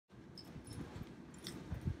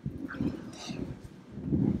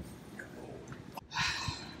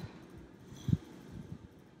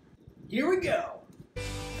Here we go.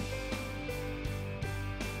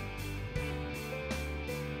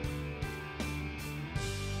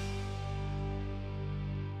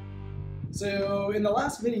 So in the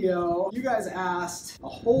last video, you guys asked a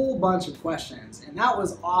whole bunch of questions, and that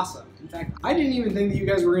was awesome. In fact, I didn't even think that you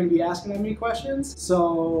guys were going to be asking that many questions.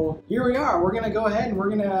 So here we are. We're going to go ahead and we're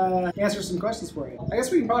going to answer some questions for you. I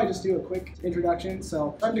guess we can probably just do a quick introduction.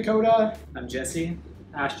 So I'm Dakota. I'm Jesse.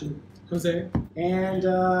 Ashton. Jose. And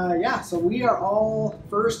yeah, so we are all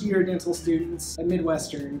first year dental students at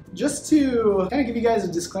Midwestern. Just to kind of give you guys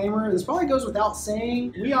a disclaimer, this probably goes without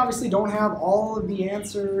saying, we obviously don't have all of the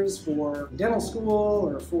answers for dental school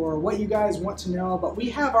or for what you guys want to know, but we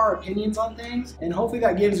have our opinions on things, and hopefully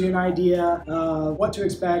that gives you an idea of what to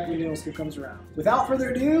expect when dental school comes around. Without further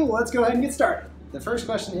ado, let's go ahead and get started. The first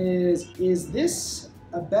question is this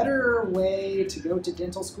a better way to go to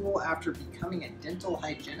dental school after becoming a dental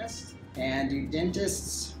hygienist? And do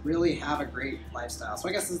dentists really have a great lifestyle? So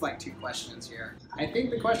I guess there's like two questions here. I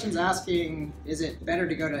think the question's asking, is it better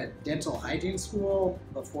to go to dental hygiene school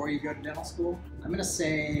before you go to dental school? I'm gonna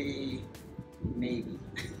say maybe.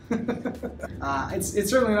 It's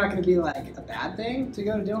certainly not going to be like a bad thing to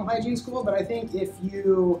go to dental hygiene school, but I think if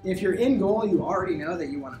your end goal, you already know that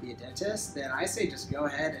you want to be a dentist, then I say just go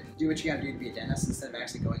ahead and do what you got to do to be a dentist instead of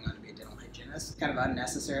actually going on to be a dental hygienist. Kind of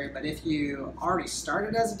unnecessary, but if you already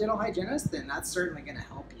started as a dental hygienist, then that's certainly going to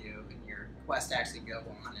help you in your quest to actually go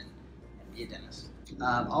on and be a dentist.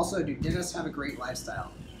 Also, do dentists have a great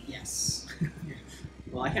lifestyle? Yes.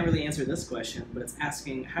 Well, I can't really answer this question, but it's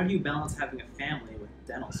asking, how do you balance having a family with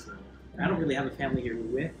dental school? I don't really have a family here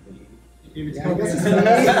with me. Yeah, I guess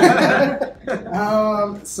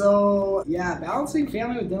it's so yeah, balancing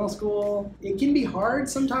family with dental school, it can be hard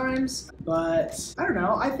sometimes, but I don't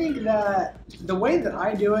know. I think that the way that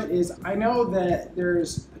I do it is I know that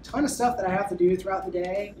there's a ton of stuff that I have to do throughout the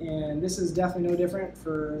day, and this is definitely no different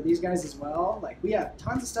for these guys as well. Like, we have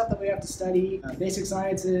tons of stuff that we have to study, basic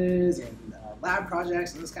sciences and lab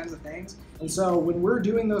projects and those kinds of things. And so when we're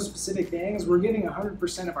doing those specific things, we're giving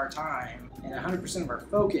 100% of our time and 100% of our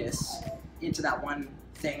focus into that one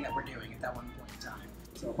thing that we're doing at that one point in time.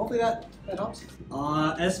 So hopefully that helps.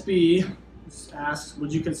 SB asks,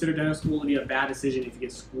 would you consider dental school to be a bad decision if you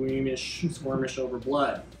get squirmish over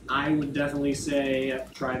blood? I would definitely say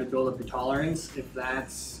try to build up your tolerance if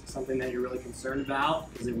that's something that you're really concerned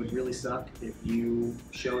about, because it would really suck if you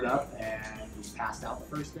showed up and you passed out the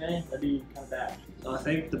first day. That'd be kind of bad. So I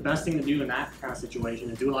think the best thing to do in that kind of situation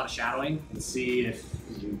is do a lot of shadowing and see if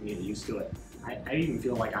you get used to it. I even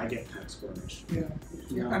feel like I get kind of squirmish. Yeah.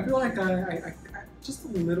 I feel like I just a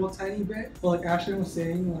little tiny bit. But like Ashton was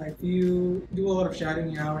saying, like you do a lot of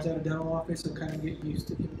shadowing hours at a dental office, so kind of get used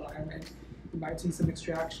to the environment. You might see some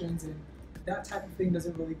extractions, and if that type of thing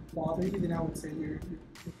doesn't really bother you, then I would say you're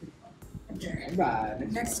pretty fine. Okay, right.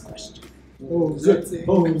 Next question.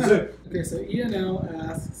 Okay, so Ian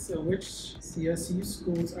asks, so which CSU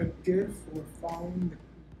schools are good for following the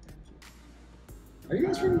Are you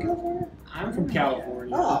guys from California? I'm from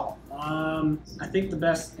California. Oh. I think the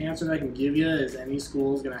best answer that I can give you is any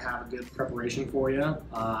school is going to have a good preparation for you.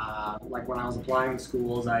 Like when I was applying to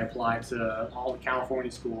schools, I applied to all the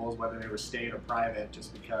California schools, whether they were state or private,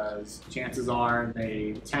 just because chances are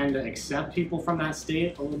they tend to accept people from that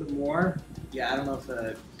state a little bit more. Yeah, I don't know if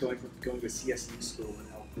going to a CSU school would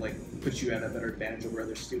help, like, put you at a better advantage over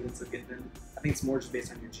other students that get in. I think it's more just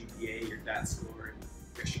based on your GPA, your DAT score, and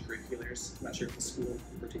extracurriculars. I'm not sure if the school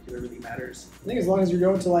in particular really matters. I think as long as you're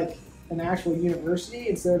going to like an actual university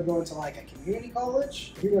instead of going to like a community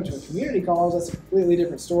college. If you're going to a community college, that's a completely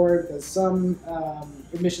different story, because some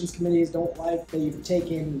admissions committees don't like that you've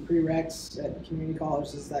taken prereqs at community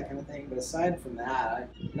colleges, that kind of thing. But aside from that,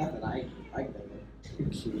 nothing I can think of.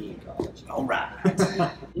 Community college. All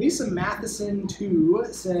right. Lisa Matheson 2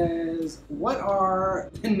 says, what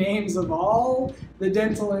are the names of all the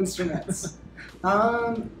dental instruments?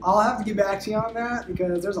 I'll have to get back to you on that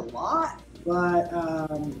because there's a lot, but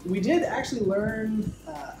we did actually learn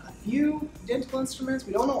a few dental instruments.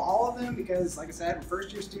 We don't know all of them because, like I said, we're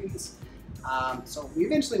first year students. So we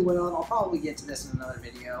eventually will, and I'll probably get to this in another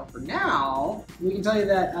video. For now, we can tell you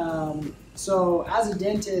that, so as a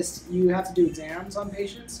dentist, you have to do exams on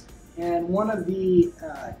patients. And one of the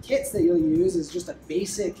kits that you'll use is just a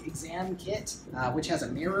basic exam kit, which has a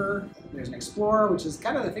mirror. There's an Explorer, which is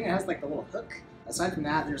kind of the thing that has like the little hook. Aside from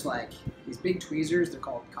that, there's like these big tweezers. They're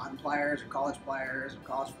called cotton pliers or college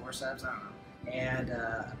forceps, I don't know. And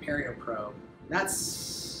a perio probe.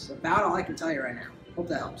 That's about all I can tell you right now. Hope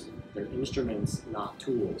that helps. They're instruments, not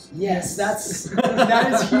tools. Yes, that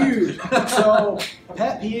is huge. So,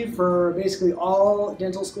 pet peeve for basically all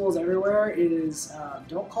dental schools everywhere is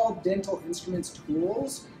don't call dental instruments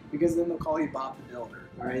tools, because then they'll call you Bob the Builder.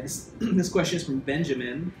 All right, this question is from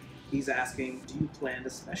Benjamin. He's asking, do you plan to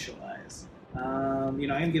specialize? I'm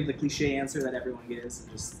gonna give the cliche answer that everyone gives,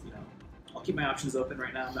 and just I'll keep my options open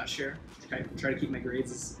right now. I'm not sure. Try to keep my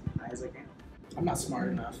grades as high as I can. I'm not smart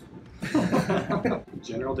enough.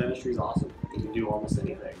 General dentistry is awesome. You can do almost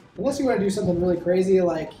anything. Unless you want to do something really crazy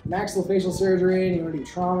like maxillofacial surgery and you want to do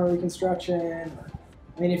trauma reconstruction.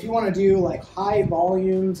 If you want to do like high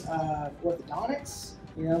volumes of orthodontics,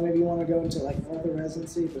 maybe you want to go into like an ortho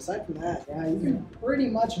residency. But aside from that, yeah, you can pretty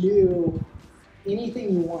much do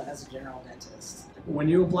anything you want as a general dentist. When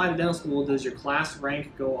you apply to dental school, does your class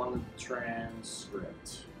rank go on the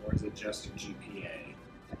transcript, or is it just your GPA?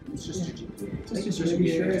 It's just your GPA. Just your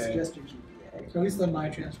GPA. Sure it's just your GPA. So at least on my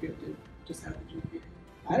transcript, it just had the GPA.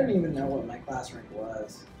 I don't even know what my class rank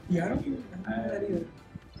was. Yeah, I don't know that either.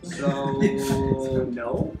 So,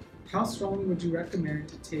 no. How strongly would you recommend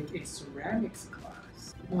to take a ceramics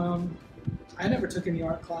class? I never took any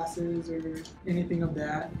art classes or anything of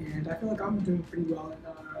that, and I feel like I'm doing pretty well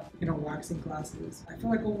in waxing classes. I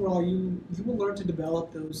feel like overall you will learn to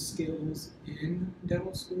develop those skills in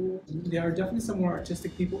dental school. There are definitely some more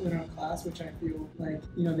artistic people in our class, which I feel like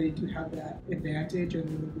they do have that advantage and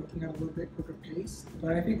they're working at a little bit quicker pace.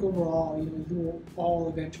 But I think overall you will all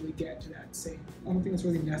eventually get to that same. I don't think it's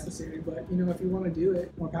really necessary, but if you want to do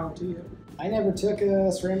it, more power to you. I never took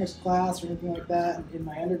a ceramics class or anything like that in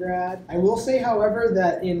my undergrad. I will say, however,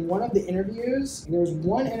 that in one of the interviews, there was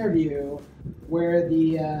one interview where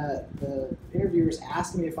the interviewers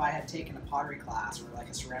asked me if I had taken a pottery class or like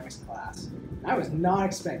a ceramics class. And I was not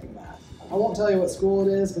expecting that. I won't tell you what school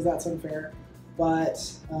it is because that's unfair.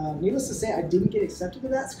 But needless to say, I didn't get accepted to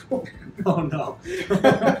that school. Oh no.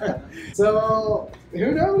 So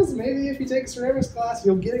who knows? Maybe if you take a ceramics class,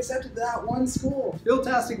 you'll get accepted to that one school.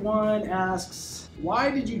 Philtastic1 asks, why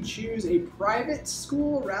did you choose a private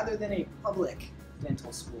school rather than a public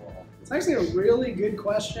dental school? It's actually a really good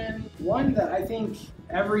question. One that I think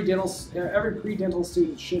every pre-dental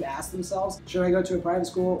student should ask themselves. Should I go to a private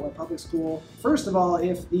school or a public school? First of all,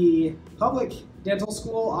 if the public dental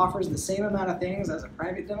school offers the same amount of things as a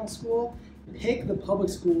private dental school, pick the public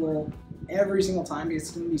school every single time because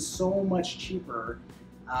it's going to be so much cheaper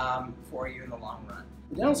for you in the long run.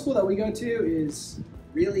 The dental school that we go to is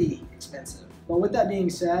really expensive. But with that being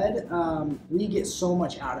said, we get so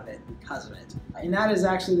much out of it because of it. And that is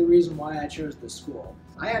actually the reason why I chose this school.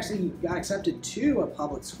 I actually got accepted to a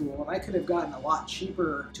public school, and I could have gotten a lot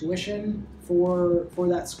cheaper tuition for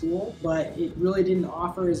that school, but it really didn't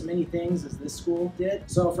offer as many things as this school did.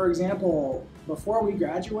 So for example, before we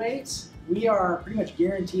graduate, we are pretty much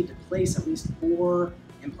guaranteed to place at least 4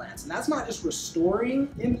 implants. And that's not just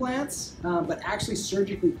restoring implants, but actually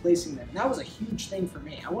surgically placing them. And that was a huge thing for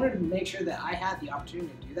me. I wanted to make sure that I had the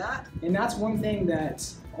opportunity to do that. And that's one thing that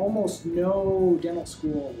almost no dental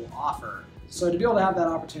school will offer. So to be able to have that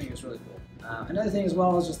opportunity was really cool. Another thing as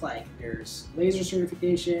well is just like there's laser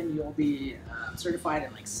certification. You'll be certified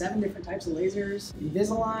in like 7 different types of lasers.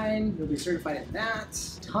 Invisalign, you'll be certified in that.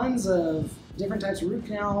 Tons of different types of root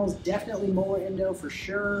canals, definitely molar endo for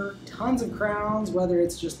sure. Tons of crowns, whether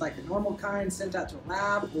it's just like the normal kind sent out to a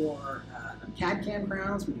lab or CAD/CAM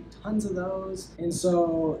crowns, we do tons of those. And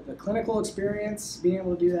so the clinical experience, being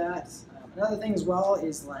able to do that. Another thing as well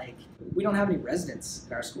is like we don't have any residents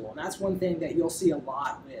at our school, and that's one thing that you'll see a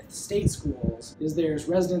lot with state schools is there's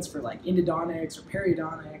residents for like endodontics or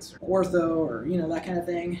periodontics or ortho or that kind of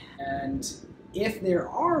thing. And if there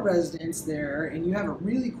are residents there and you have a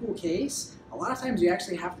really cool case, a lot of times you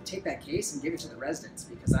actually have to take that case and give it to the residents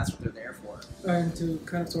because that's what they're there for. And to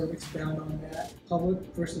kind of sort of expound on that, public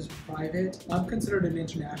versus private, I'm considered an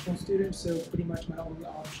international student, so pretty much my only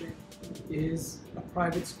option is a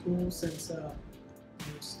private school since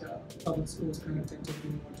most public schools kind of tend to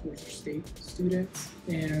lean more towards your state students.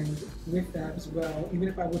 And with that as well, even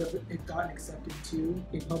if I would have gotten accepted to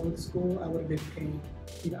a public school, I would have been paying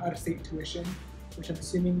out-of-state tuition, which I'm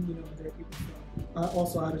assuming there are people from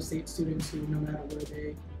also out-of-state students who no matter where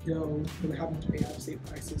they go, they're having to pay out-of-state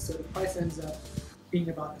prices. So the price ends up being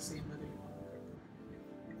about the same whether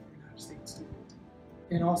you're an out-of-state student.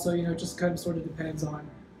 And also, it just kind of sort of depends on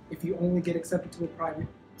if you only get accepted to a private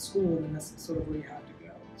school, then that's sort of where you have to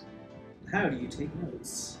go. How do you take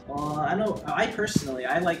notes? I know I personally,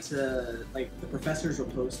 I like to, the professors will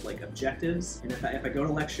post objectives, and if I go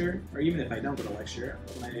to lecture, or even if I don't go to lecture,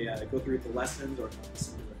 when I go through the lessons or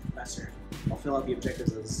some of the professor. I'll fill out the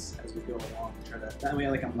objectives as we go along. Try to that way,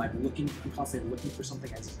 like I'm constantly looking for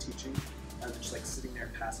something as he's teaching, rather than just like sitting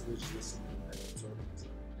there passively just listening and absorbing. So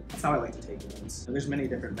that's how I like to take notes. And there's many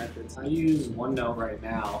different methods. I use OneNote right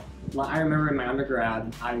now. I remember in my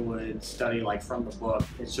undergrad, I would study like from the book.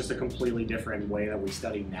 It's just a completely different way that we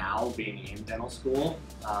study now, being in dental school.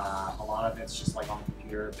 A lot of it's just like on the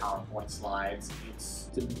computer, PowerPoint slides. It's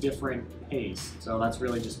a different pace. So that's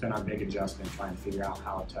really just been our big adjustment, trying to figure out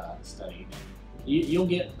how to study. And you'll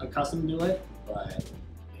get accustomed to it, but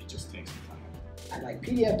it just takes some time. I like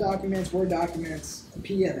PDF documents, Word documents,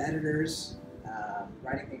 PDF editors,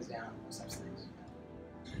 writing things down, those types of things.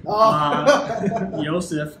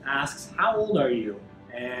 Joseph asks, how old are you?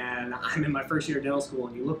 And I'm in my first year of dental school,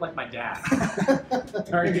 and you look like my dad.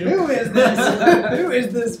 Are you? Who is this? Who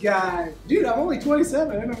is this guy? Dude, I'm only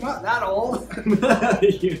 27 and I'm not that old.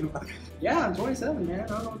 Yeah, I'm 27, man. I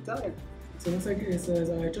don't know what to tell you. So it looks like it says,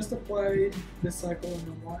 I just applied this cycle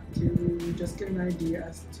and I want to just get an idea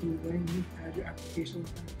as to when you had your application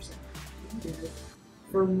 100% completed.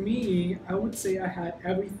 For me, I would say I had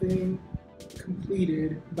everything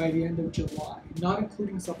completed by the end of July, not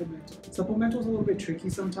including supplemental. Supplemental is a little bit tricky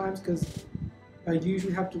sometimes because I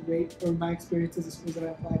usually have to wait, or my experience as the schools that I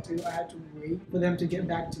applied to, I had to wait for them to get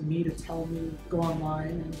back to me to tell me, go online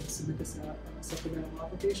and submit this supplemental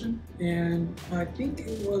application. And I think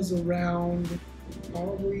it was around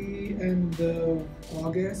probably in the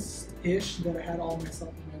August-ish that I had all my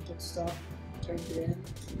supplemental stuff turned in.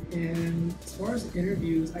 And as far as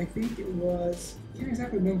interviews, I think it was, I can't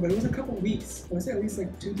exactly remember, but it was a couple weeks. I would say at least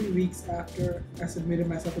like 2-3 weeks after I submitted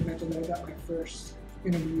my supplemental that I got my first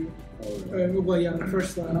interview. My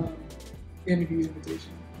first interview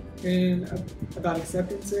invitation. And about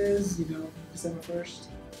acceptances, December 1st.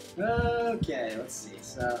 Okay, let's see.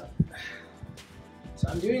 So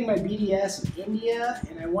I'm doing my BDS in India,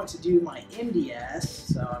 and I want to do my MDS.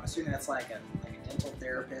 So I'm assuming that's like a dental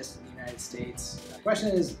therapist in the United States. The question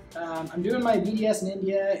is, I'm doing my BDS in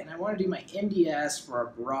India, and I want to do my MDS for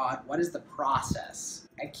abroad. What is the process?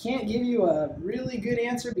 I can't give you a really good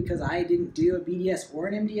answer because I didn't do a BDS or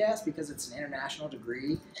an MDS because it's an international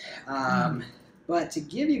degree. But to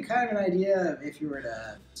give you kind of an idea of if you were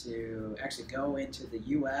to actually go into the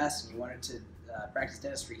U.S. and you wanted to practice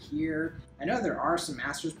dentistry here, I know there are some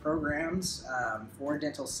master's programs for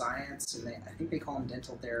dental science, and I think they call them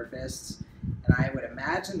dental therapists. And I would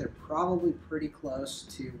imagine they're probably pretty close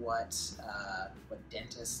to what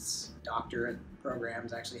dentists, doctorate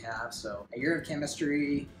programs actually have. So a year of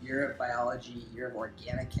chemistry, a year of biology, a year of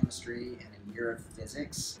organic chemistry, and a year of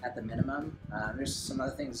physics at the minimum. There's some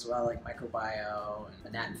other things as well, like microbiome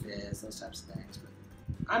and anat and phys, those types of things. But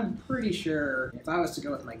I'm pretty sure if I was to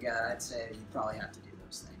go with my gut, I'd say you probably have to do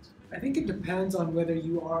those things. I think it depends on whether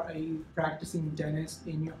you are a practicing dentist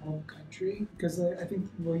in your home country, because I think,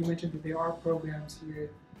 well, you mentioned that there are programs here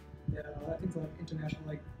that I think like international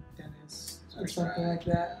like dentists or something like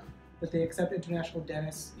that, that they accept international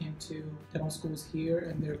dentists into dental schools here,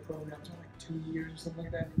 and their programs are like 2 years or something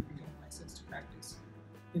like that, and you become licensed to practice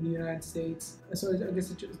in the United States. So I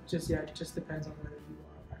guess it just depends on whether you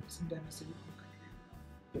are a practicing dentist in your home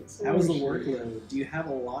country. How is the workload? Do you have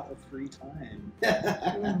a lot of free time?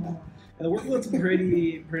 The workload's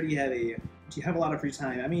pretty heavy. Do you have a lot of free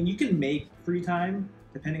time? I mean, you can make free time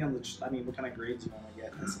depending on what kind of grades you want to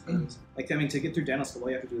get, I suppose. To get through dental school, all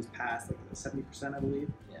you have to do is pass 70%, I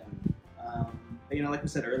believe. Yeah. But, like we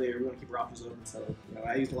said earlier, we want to keep our options open. So,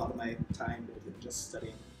 I used a lot of my time to just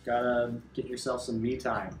studying. Gotta get yourself some me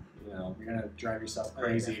time. You're gonna drive yourself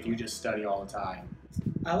crazy if you just study all the time.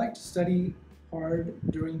 I like to study hard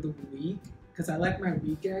during the week because I like my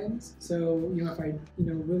weekends. So, if I,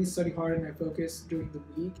 really study hard and I focus during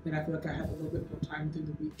the week, then I feel like I have a little bit more time through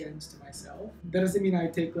the weekends to myself. That doesn't mean I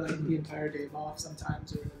take the entire day off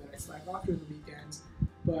sometimes, or that I slack off during the weekends,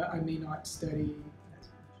 but I may not study.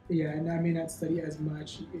 Yeah, and I may not study as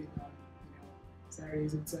much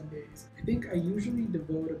Saturdays and Sundays. I think I usually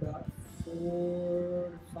devote about 4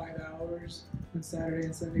 to 5 hours on Saturday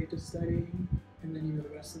and Sunday to studying, and then the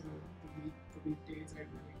rest of the weekdays I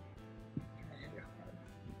really try to hit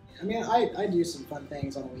it hard. I do some fun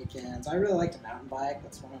things on the weekends. I really like to mountain bike.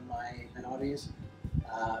 That's one of my hobbies.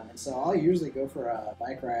 And so I'll usually go for a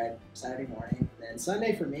bike ride Saturday morning. And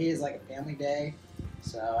Sunday for me is like a family day.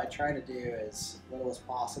 So I try to do as little as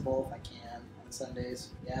possible if I can on Sundays.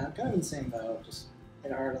 Yeah, I'm kind of in the same boat. Just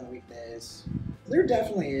hit hard on the weekdays. There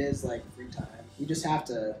definitely is free time. You just have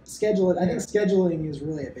to schedule it. I think scheduling is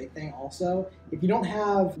really a big thing also. If you don't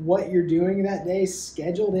have what you're doing that day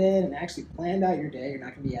scheduled in and actually planned out your day, you're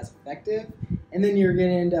not going to be as effective. And then you're going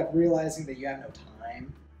to end up realizing that you have no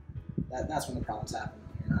time. That's when the problems happen.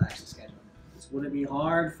 You're not actually scheduling. Would it be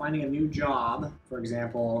hard finding a new job? For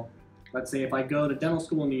example, let's say if I go to dental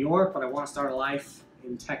school in New York, but I want to start a life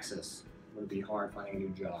in Texas, would it be hard finding a new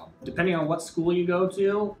job? Depending on what school you go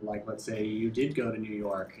to, like let's say you did go to New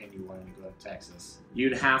York and you wanted to go to Texas,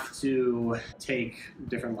 you'd have to take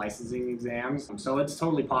different licensing exams. So it's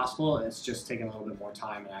totally possible. It's just taking a little bit more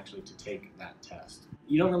time and actually to take that test.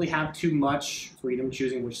 You don't really have too much freedom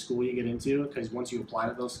choosing which school you get into, because once you apply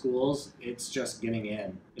to those schools, it's just getting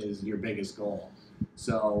in is your biggest goal.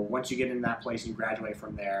 So once you get in that place and you graduate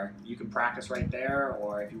from there, you can practice right there,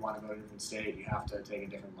 or if you want to go to a different state, you have to take a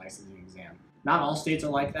different licensing exam. Not all states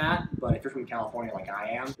are like that, but if you're from California like I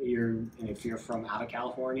am, and if you're from out of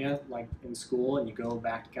California, like in school, and you go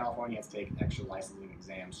back to California, you have to take extra licensing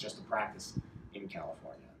exams just to practice in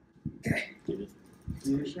California. Okay.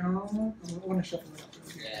 I want to shuffle it up.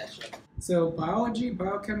 Yeah, sure. So biology,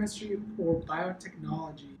 biochemistry, or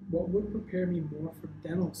biotechnology, what would prepare me more for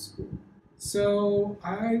dental school? So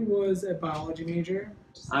I was a biology major.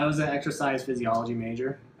 I was an exercise physiology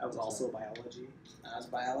major. I was also biology. That was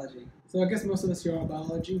biology. So I guess most of us here are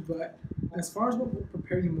biology, but as far as what will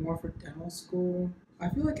prepare you more for dental school, I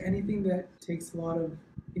feel like anything that takes a lot of,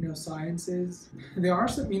 sciences. There are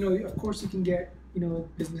some, of course you can get,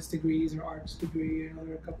 business degrees or arts degree. I know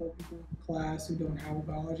there are a couple of people in class who don't have a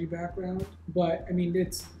biology background, but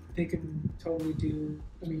they can totally do,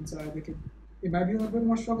 it might be a little bit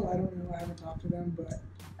more struggle. I don't know. I haven't talked to them, but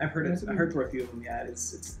I've heard it. I heard for a few of them. Yeah,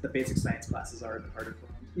 it's the basic science classes are harder for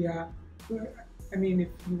them. yeah. But if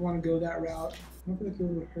you want to go that route, I don't feel like it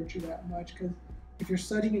would hurt you that much, because if you're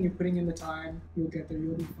studying and you're putting in the time, you'll get there.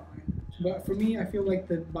 You'll be fine. But for me, I feel like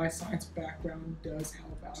my science background does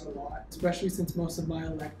help out a lot, especially since most of my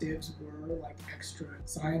electives were like extra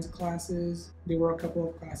science classes. There were a couple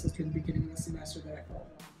of classes during the beginning of the semester that I felt,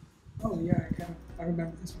 oh yeah, I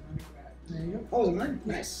remember this from undergrad. There you go. Oh,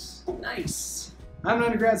 nice. Nice. I'm an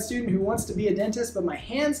undergrad student who wants to be a dentist, but my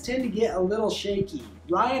hands tend to get a little shaky.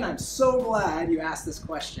 Ryan, I'm so glad you asked this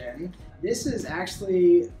question. This is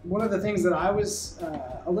actually one of the things that I was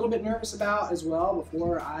a little bit nervous about as well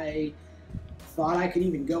before I thought I could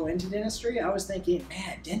even go into dentistry. I was thinking,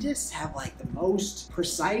 man, dentists have like the most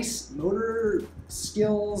precise motor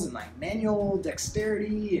skills and like manual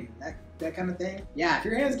dexterity and that kind of thing. Yeah, if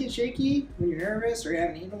your hands get shaky when you're nervous or you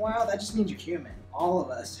haven't eaten in a while, that just means you're human. All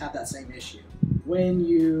of us have that same issue. When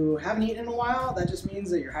you haven't eaten in a while, that just means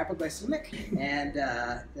that you're hypoglycemic, and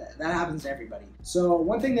that happens to everybody. So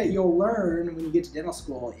one thing that you'll learn when you get to dental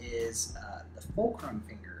school is the fulcrum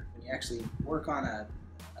finger. When you actually work on a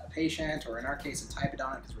patient, or in our case a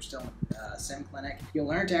typodontic, because we're still in a sim clinic, you'll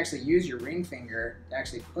learn to actually use your ring finger to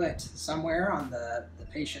actually put somewhere on the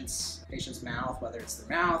patient's mouth, whether it's their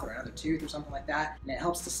mouth or another tooth or something like that, and it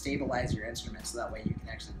helps to stabilize your instrument so that way you can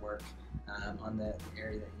actually work on the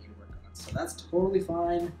area that you need to work on. So that's totally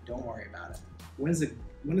fine. Don't worry about it. When is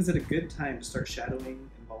it a good time to start shadowing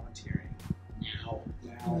and volunteering? Now.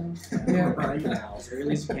 Right now. As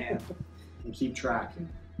early as you can. And keep track.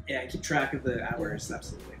 Yeah, keep track of the hours,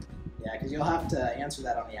 absolutely. Yeah, because you'll have to answer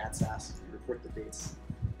that on the AdSAS. Report the dates.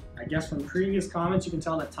 I guess from previous comments, you can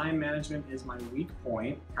tell that time management is my weak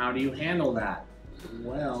point. How do you handle that?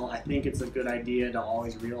 Well, I think it's a good idea to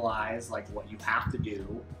always realize like what you have to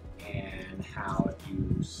do, and how if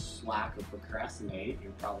you slack or procrastinate,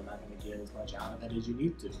 you're probably not going to get as much out of it as you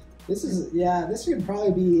need to. This could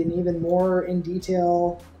probably be an even more in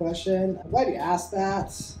detail question. I'm glad you asked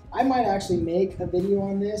that. I might actually make a video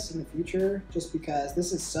on this in the future, just because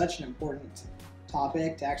this is such an important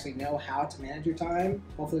topic to actually know how to manage your time.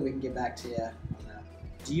 Hopefully we can get back to you on that.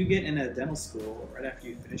 Do you get into dental school right after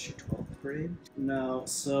you finish your 12th grade? No.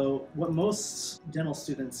 So what most dental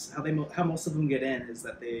students, how most of them get in is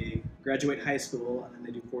that they graduate high school and then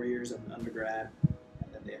they do 4 years of undergrad,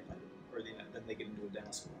 and then then they get into a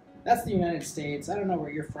dental school. That's the United States. I don't know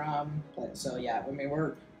where you're from, but so yeah,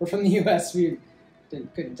 we're from the U.S. We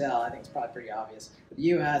couldn't tell. I think it's probably pretty obvious. The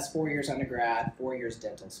U.S. 4 years undergrad, 4 years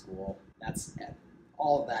dental school. That's it.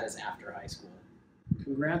 All of that is after high school.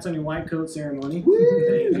 Congrats on your white coat ceremony.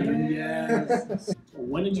 Woo! Yes.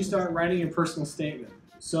 When did you start writing your personal statement?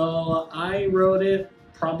 So I wrote it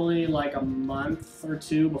probably like a month or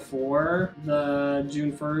two before the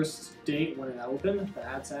June 1st date when it opened, the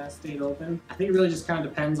AdSAS date opened. I think it really just kind of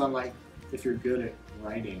depends on like if you're good at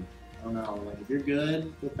writing. I don't know, like if you're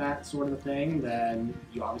good with that sort of a thing, then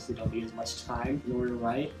you obviously don't need as much time in order to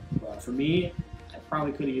write. But for me, I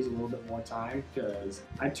probably could have used a little bit more time, because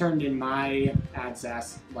I turned in my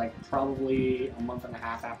AdSAS like probably a month and a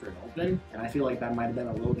half after it opened, and I feel like that might have been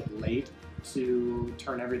a little bit late to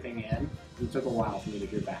turn everything in. It took a while for me to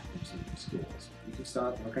hear back from some schools. You can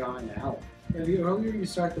start working on it now. Yeah, the earlier you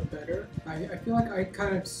start, the better. I feel like I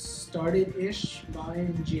kind of started-ish by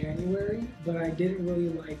in January, but I didn't really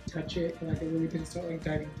like touch it. Like I really didn't start like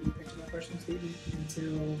diving deep into my personal statement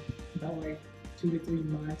until about like 2 to 3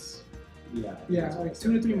 months. Yeah, like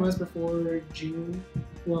 2 to 3 months before June.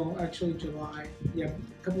 Well, actually July. Yeah,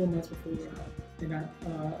 a couple of months before. And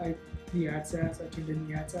the ADSAS, I tuned in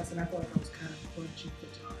the ADSAS, and I felt like I was kind of crunching for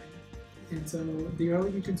time. And so the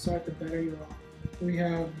earlier you can start, the better you're off. We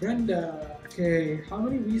have Brenda. Okay, how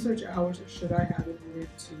many research hours should I have in order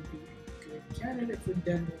to be a good candidate for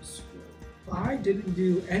dental school? I didn't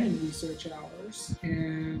do any research hours,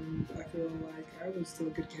 and I feel like I was still a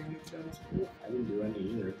good candidate for dental school. I didn't do any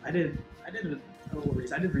either. I did a little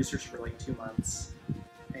research. I did research for like 2 months.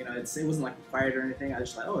 You know, it wasn't like required or anything. I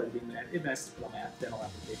just thought, oh, it'd be nice to put on my dental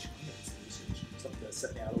application. Some research, something to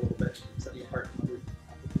set me out a little bit, set me apart from other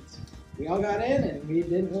applicants. We all got in and we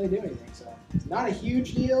didn't really do anything, so it's not a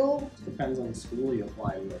huge deal. Depends on the school you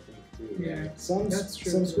apply to, I think, too. Yeah, Some that's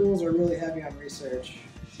true. some schools are really heavy on research,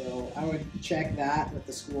 so I would check that with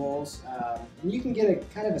the schools. And you can get a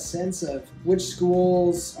kind of a sense of which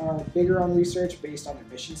schools are bigger on research based on their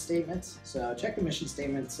mission statements. So check the mission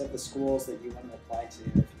statements of the schools that you want to apply to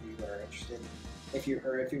if you are interested, if you've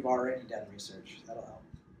already done research. That'll help.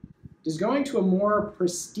 Does going to a more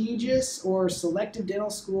prestigious or selective dental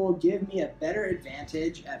school give me a better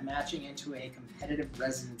advantage at matching into a competitive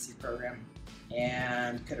residency program?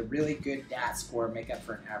 And could a really good DAT score make up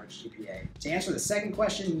for an average GPA? To answer the second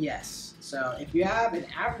question, yes. So if you have an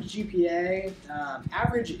average GPA,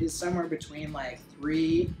 average is somewhere between like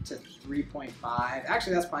 3 to 3.5.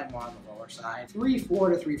 Actually, that's probably more on the lower side.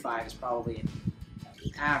 3.4 to 3.5 is probably an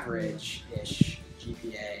average-ish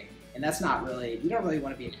GPA. And that's not really, you don't really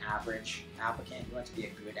want to be an average applicant, you want to be a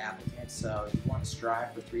good applicant, so you want to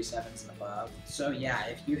strive for 3.7s and above. So yeah,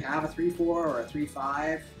 if you have a 3.4 or a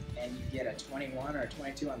 3.5 and you get a 21 or a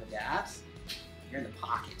 22 on the DAT, you're in the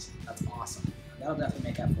pocket. That's awesome. That'll definitely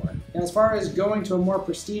make up for it. Now, as far as going to a more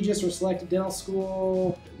prestigious or selected dental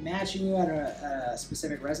school, matching you at a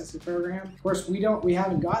specific residency program, of course, we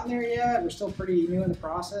haven't gotten there yet. We're still pretty new in the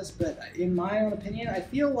process, but in my own opinion, I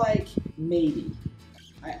feel like maybe.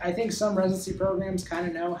 I think some residency programs kind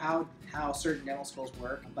of know how certain dental schools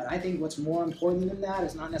work, but I think what's more important than that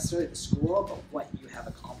is not necessarily the school, but what you have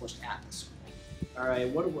accomplished at the school. All right,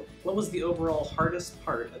 what was the overall hardest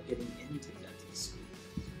part of getting into dental school?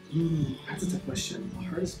 That's a tough question. The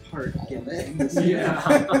hardest part of getting it. into school.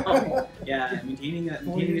 Yeah. Yeah, maintaining a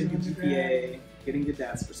good GPA, getting good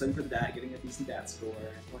DAT score, studying for the DAT, getting a decent DAT score.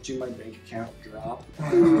 Watching my bank account drop. I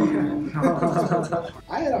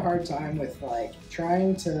had a hard time with like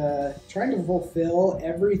trying to fulfill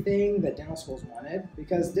everything that dental schools wanted,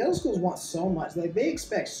 because dental schools want so much. Like they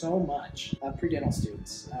expect so much of pre-dental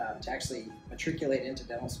students to actually matriculate into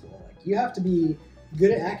dental school. Like you have to be good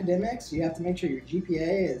at academics. You have to make sure your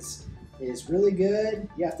GPA is really good.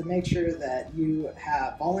 You have to make sure that you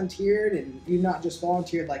have volunteered, and you not just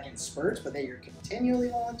volunteered like in spurts, but that you're continually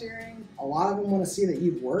volunteering. A lot of them want to see that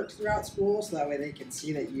you've worked throughout school, so that way they can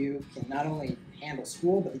see that you can not only handle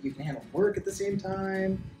school, but that you can handle work at the same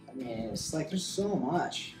time. I mean, it's like there's so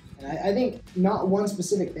much. And I think not one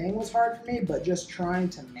specific thing was hard for me, but just trying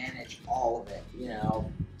to manage all of it, you know,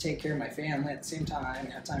 take care of my family at the same time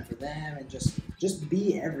and have time for them and just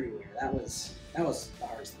be everywhere. That was the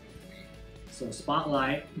hardest thing. So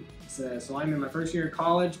Spotlight says, so I'm in my first year of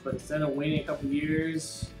college, but instead of waiting a couple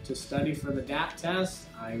years to study for the DAT test,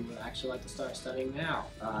 I would actually like to start studying now.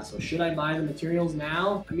 So should I buy the materials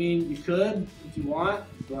now? I mean, you could if you want,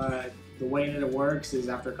 but the way that it works is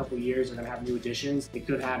after a couple years, they're gonna have new additions. They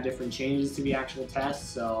could have different changes to the actual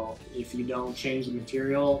test. So if you don't change the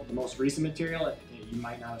material, the most recent material, you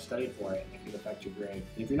might not have studied for it. It could affect your grade.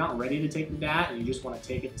 If you're not ready to take the DAT and you just want to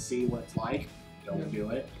take it to see what it's like, don't do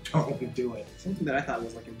it. Don't do it. Something that I thought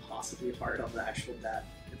was like impossibly hard on the actual DAT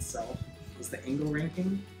itself was the angle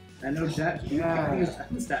ranking. And I know that I think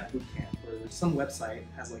it's that boot camp or some website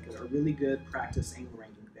has like a really good practice angle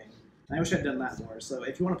ranking thing. And I wish I'd done that more. So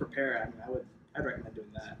if you want to prepare, I mean, I'd recommend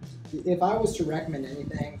doing that. If I was to recommend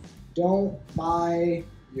anything, don't buy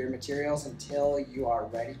your materials until you are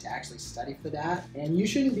ready to actually study for the DAT. And you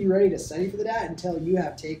shouldn't be ready to study for the DAT until you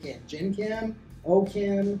have taken Gen Chem,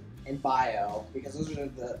 OChem, and Bio, because those are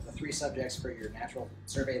the 3 subjects for your natural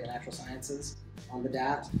survey of the natural sciences on the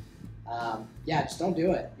DAT. yeah, just don't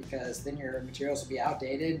do it, because then your materials will be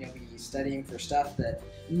outdated and you'll be studying for stuff that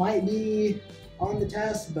might be on the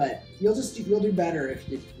test, but you'll do better if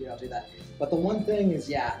you don't do that. But the one thing is,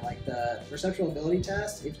 yeah, like the perceptual ability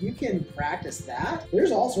test, if you can practice that,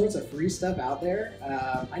 there's all sorts of free stuff out there.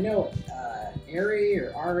 I know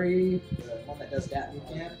Ari, the one that does that boot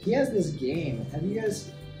camp, he has this game. Have you guys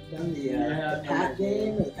done the PAT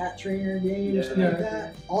game, or the PAT trainer game, or something like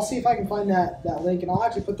that? I'll see if I can find that link, and I'll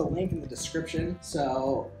actually put the link in the description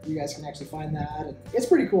so you guys can actually find that. And it's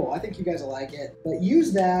pretty cool. I think you guys will like it. But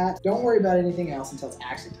use that. Don't worry about anything else until it's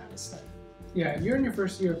actually time to study. Yeah, you're in your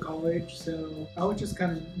first year of college, so I would just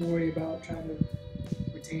kind of worry about trying to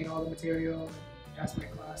retain all the material, pass my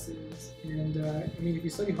classes, and I mean, if you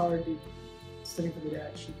study hard, studying for the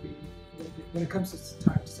DAT should be, when it comes to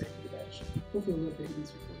time to study for the DAT, should be hopefully a little bit easier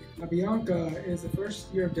for you. Now, Bianca, is the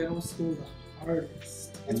first year of dental school the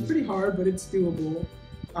hardest? It's pretty hard, but it's doable.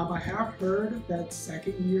 I have heard that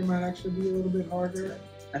second year might actually be a little bit harder.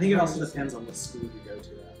 I think it also depends on what school you go to.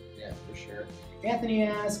 Yeah, for sure. Anthony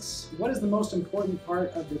asks, what is the most important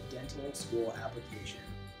part of the dental school application?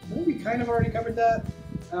 I think we kind of already covered that.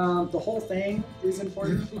 The whole thing is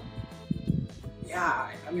important. Yeah,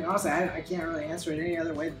 I mean, honestly, I can't really answer it any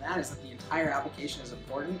other way than that. Is that the entire application is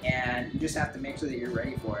important, and you just have to make sure that you're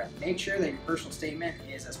ready for it. Make sure that your personal statement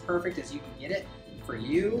is as perfect as you can get it for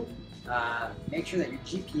you. Make sure that your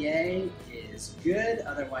GPA is good,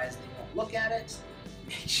 otherwise they won't look at it.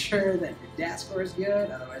 Make sure that your DAT score is good,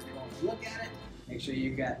 otherwise they won't look at it. Make sure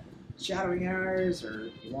you've got shadowing hours or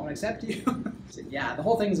they won't accept you. So yeah, the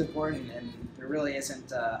whole thing is important, and there really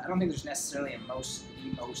isn't, I don't think there's necessarily the most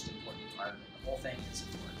important part of it. The whole thing is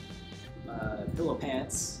important. Pillow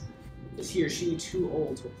Pants, is he or she too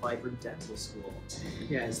old to apply for dental school?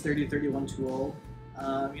 Yeah, is 30 to 31 too old?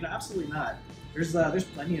 Absolutely not. There's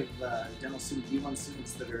plenty of dental student D1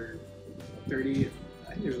 students that are 30.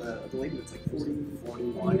 I think there's a lady that's like 40,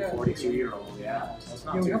 41, 42-year-old, yeah. So it's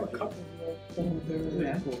not Yeah, we too have a late. couple of There's a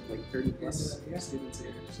handful of like 30 plus Yeah. students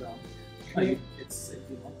here. So it's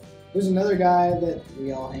There's another guy that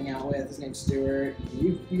we all hang out with. His name's Stuart.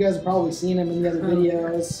 You guys have probably seen him in the other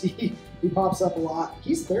videos. He pops up a lot.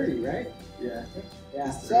 He's 30, right? yeah. Yeah.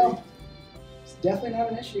 He's 30. So it's definitely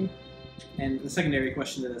not an issue. And the secondary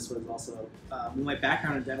question to this was also, will my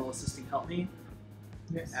background in dental assisting help me?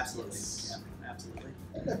 Yes. Absolutely. Yes. Yeah, absolutely.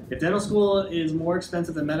 If dental school is more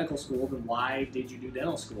expensive than medical school, then why did you do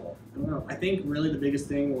dental school? I don't know. I think really the biggest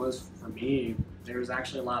thing was, for me, there's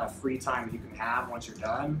actually a lot of free time that you can have once you're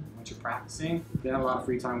done, once you're practicing. You have a lot of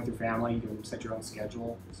free time with your family. You can set your own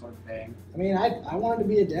schedule, sort of thing. I mean, I wanted to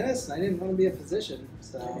be a dentist, and I didn't want to be a physician.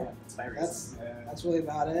 So That's my reason. that's really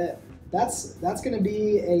about it. That's going to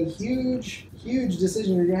be a huge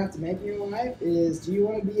decision you're going to have to make in your life. Is, do you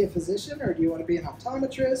want to be a physician, or do you want to be an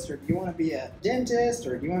optometrist, or do you want to be a dentist,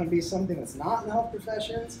 or do you want to be something that's not in the health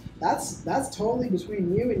professions? That's totally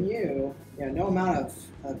between you and you. No amount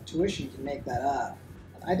of tuition can make that up.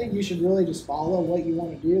 I think you should really just follow what you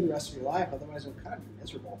want to do the rest of your life. Otherwise, you'll kind of be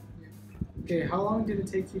miserable. Okay, how long did it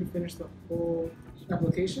take you to finish the whole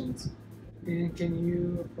applications? And can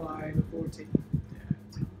you apply before taking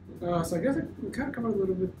that? So I guess we kind of covered a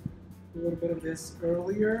little bit of this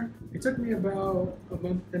earlier. It took me about a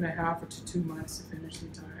month and a half to 2 months to finish the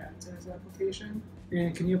entire test application.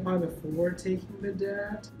 And can you apply before taking the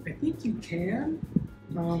DAT? I think you can,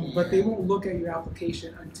 but they won't look at your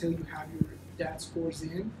application until you have your DAT scores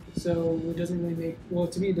in. So it doesn't really make, well,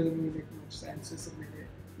 to me it doesn't really make much sense to submit it.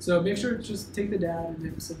 So make sure to just take the DAT and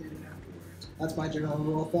then submit it afterwards. That's my general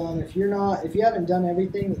rule of thumb. If you haven't done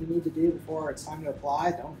everything that you need to do before it's time to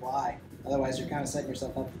apply, don't apply. Otherwise, you're kind of setting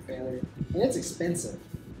yourself up for failure. And it's expensive.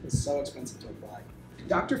 It's so expensive to apply.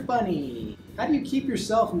 Dr. Funny, how do you keep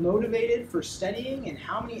yourself motivated for studying, and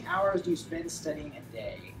how many hours do you spend studying a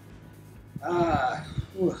day?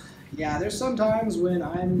 Yeah, there's some times when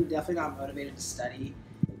I'm definitely not motivated to study,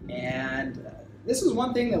 and this is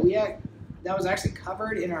one thing that was actually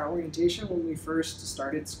covered in our orientation when we first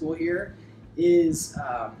started school here, is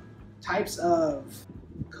types of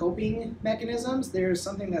coping mechanisms. There's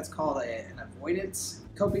something that's called an avoidance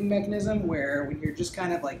coping mechanism, where when you're just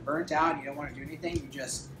kind of like burnt out and you don't want to do anything, you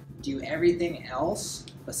just do everything else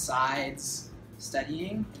besides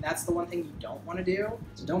studying, and that's the one thing you don't want to do.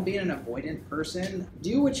 So don't be an avoidant person.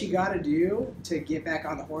 Do what you got to do to get back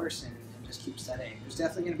on the horse and just keep studying. There's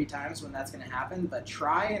definitely going to be times when that's going to happen, but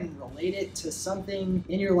try and relate it to something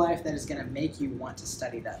in your life that is going to make you want to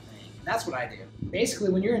study that thing. And that's what I do. Basically,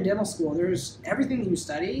 when you're in dental school, there's everything that you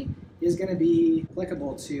study is going to be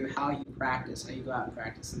applicable to how you practice, how you go out and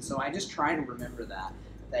practice. And so I just try to remember that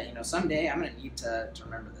someday I'm going to need to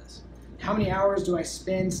remember this. how many hours do I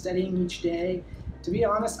spend studying each day? To be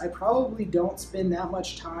honest, I probably don't spend that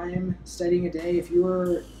much time studying a day. If you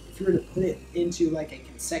were to put it into like a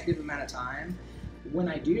consecutive amount of time, when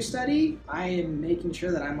I do study, I am making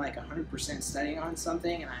sure that I'm like 100% studying on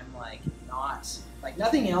something, and I'm like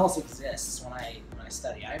nothing else exists when I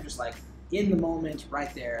study. I'm just like in the moment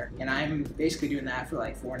right there, and I'm basically doing that for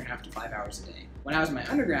like 4.5 to 5 hours a day. When I was in my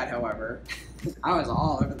undergrad, however, I was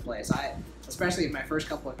all over the place. Especially in my first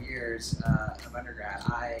couple of years of undergrad,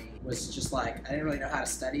 I was just like, I didn't really know how to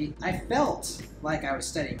study. I felt like I was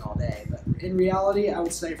studying all day, but in reality, I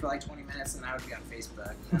would study for like 20 minutes and I would be on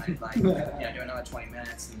Facebook, and I'd like, do another 20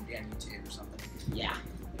 minutes and be on YouTube or something. Yeah,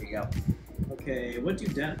 there you go. Okay, what do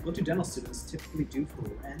dental students typically do for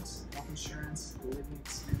rent, health insurance, living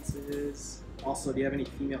expenses? Also, do you have any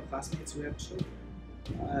female classmates who have children?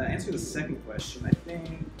 Answer the second question. I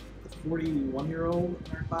think the 41-year-old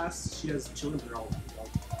in our class, she has children that are all adult.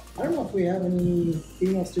 I don't know if we have any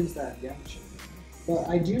female students that have young children, but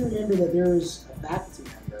I do remember that there was a faculty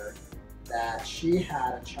member that she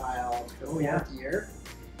had a child for the fourth year,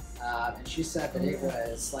 and she said that it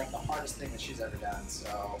was like the hardest thing that she's ever done.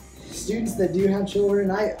 So students that do have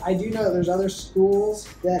children, I do know that there's other schools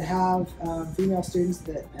that have female students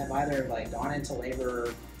that have either like gone into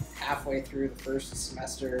labor halfway through the first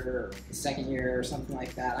semester or the second year or something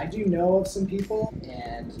like that. I do know of some people,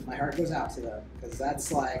 and my heart goes out to them, because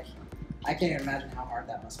that's like, I can't even imagine how hard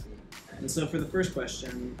that must be. And so for the first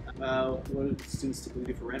question, what do students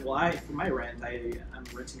typically do for rent? Well, for my rent, I'm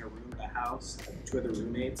renting a room at a house, I have 2 other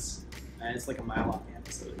roommates, and it's like a mile off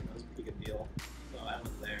campus, so it was a pretty good deal. So I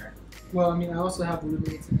live there. Well, I mean, I also have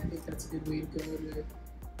roommates, and I think that's a good way to go to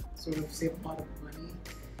sort of save a lot of money.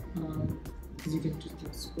 Because you can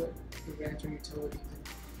just split the rent or utilities.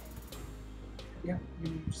 Yeah, you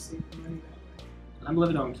can just save money that way. I'm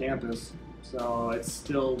living on campus, so it's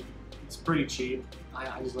pretty cheap.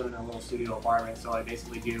 I just live in a little studio apartment, so I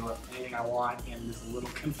basically do anything I want in this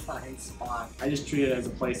little confined spot. I just treat it as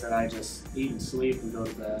a place that I just eat and sleep and go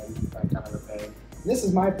to bed, that kind of a thing. This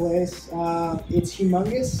is my place. It's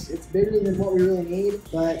humongous. It's bigger than what we really need,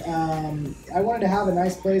 but I wanted to have a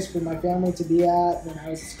nice place for my family to be at when I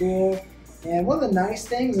was at school. And one of the nice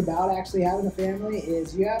things about actually having a family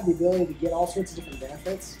is you have the ability to get all sorts of different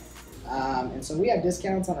benefits. And so we have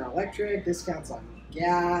discounts on our electric, discounts on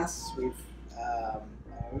gas. We've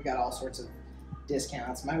got all sorts of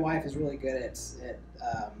discounts. My wife is really good at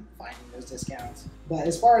finding those discounts. But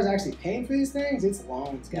as far as actually paying for these things, it's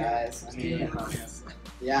loans, guys. I mean,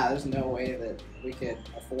 yeah, there's no way that we could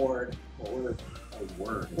afford what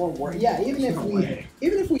we're yeah, even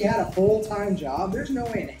if we had a full-time job, there's no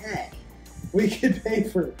way in heck we could pay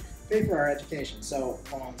for our education. So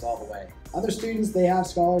loans all the way. Other students, they have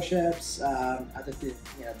scholarships, either through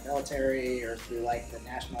military or through like the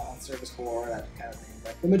National Health Service Corps, that kind of thing.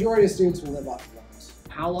 But the majority of students will live off of loans.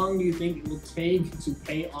 How long do you think it will take to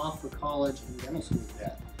pay off the college and dental school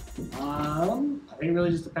debt? I think it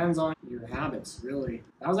really just depends on your habits, really.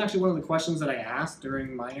 That was actually one of the questions that I asked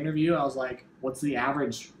during my interview. I was like, what's the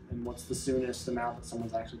average and what's the soonest amount that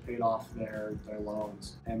someone's actually paid off their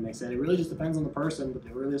loans? And they said it really just depends on the person, but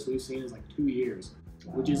the earliest we've seen is like 2 years,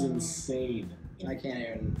 which is insane. I can't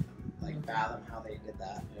even fathom how they did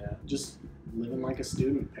that. Yeah, just living like a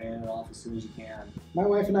student, paying it off as soon as you can. My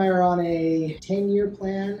wife and I are on a 10-year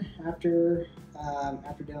plan after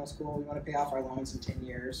dental school. We want to pay off our loans in 10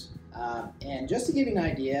 years. And just to give you an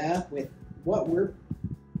idea, with what we're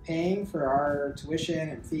paying for our tuition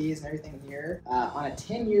and fees and everything here, on a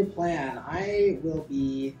 10-year plan, I will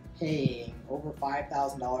be paying over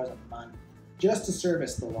 $5,000 a month just to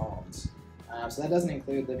service the loans. So that doesn't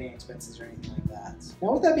include living expenses or anything like that.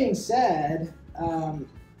 Now, with that being said,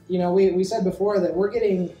 we said before that we're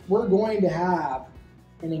going to have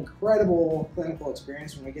an incredible clinical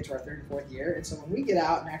experience when we get to our 3rd and 4th year. And so when we get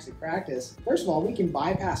out and actually practice, first of all, we can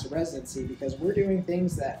bypass a residency because we're doing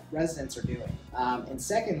things that residents are doing. And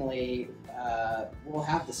secondly, we'll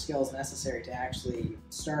have the skills necessary to actually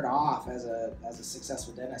start off as a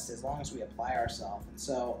successful dentist as long as we apply ourselves. And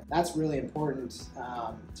so that's really important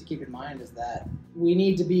to keep in mind, is that we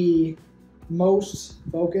need to be most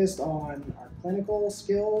focused on our clinical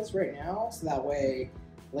skills right now, so that way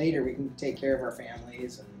later we can take care of our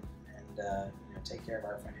families and take care of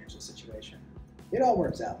our financial situation. It all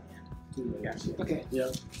works out in the end. Yeah. Okay.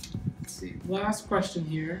 Yep. Let's see. Last question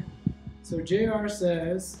here. So JR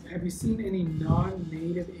says, have you seen any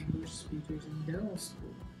non-native English speakers in dental school?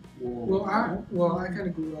 Well, I kind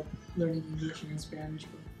of grew up learning English and Spanish at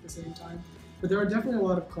the same time, but there are definitely a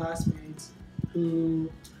lot of classmates who,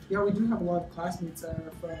 we do have a lot of classmates that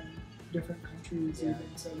are from different countries Yeah. even.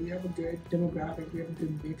 So we have a good demographic. We have a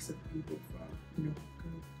good mix of people from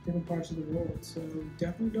different parts of the world. So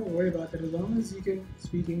definitely don't worry about that. As long as you can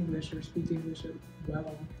speak English or speak English well,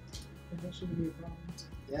 then that shouldn't be a problem.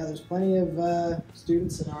 Yeah, there's plenty of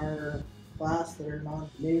students in our class that are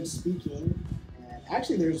non-native speaking, and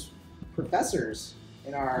actually there's professors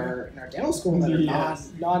in our dental school that are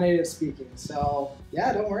Yes. non-native speaking. So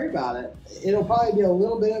yeah, don't worry about it. It'll probably be a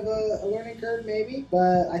little bit of a learning curve maybe,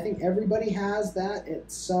 but I think everybody has that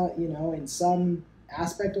at some, in some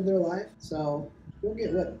aspect of their life. So you'll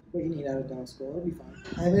get what you need out of dental school. It'll be fun.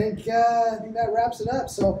 I think that wraps it up.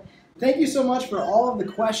 So thank you so much for all of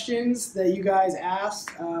the questions that you guys asked.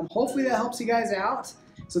 Hopefully that helps you guys out.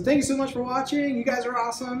 So thank you so much for watching. You guys are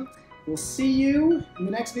awesome. We'll see you in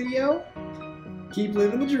the next video. Keep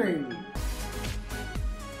living the dream.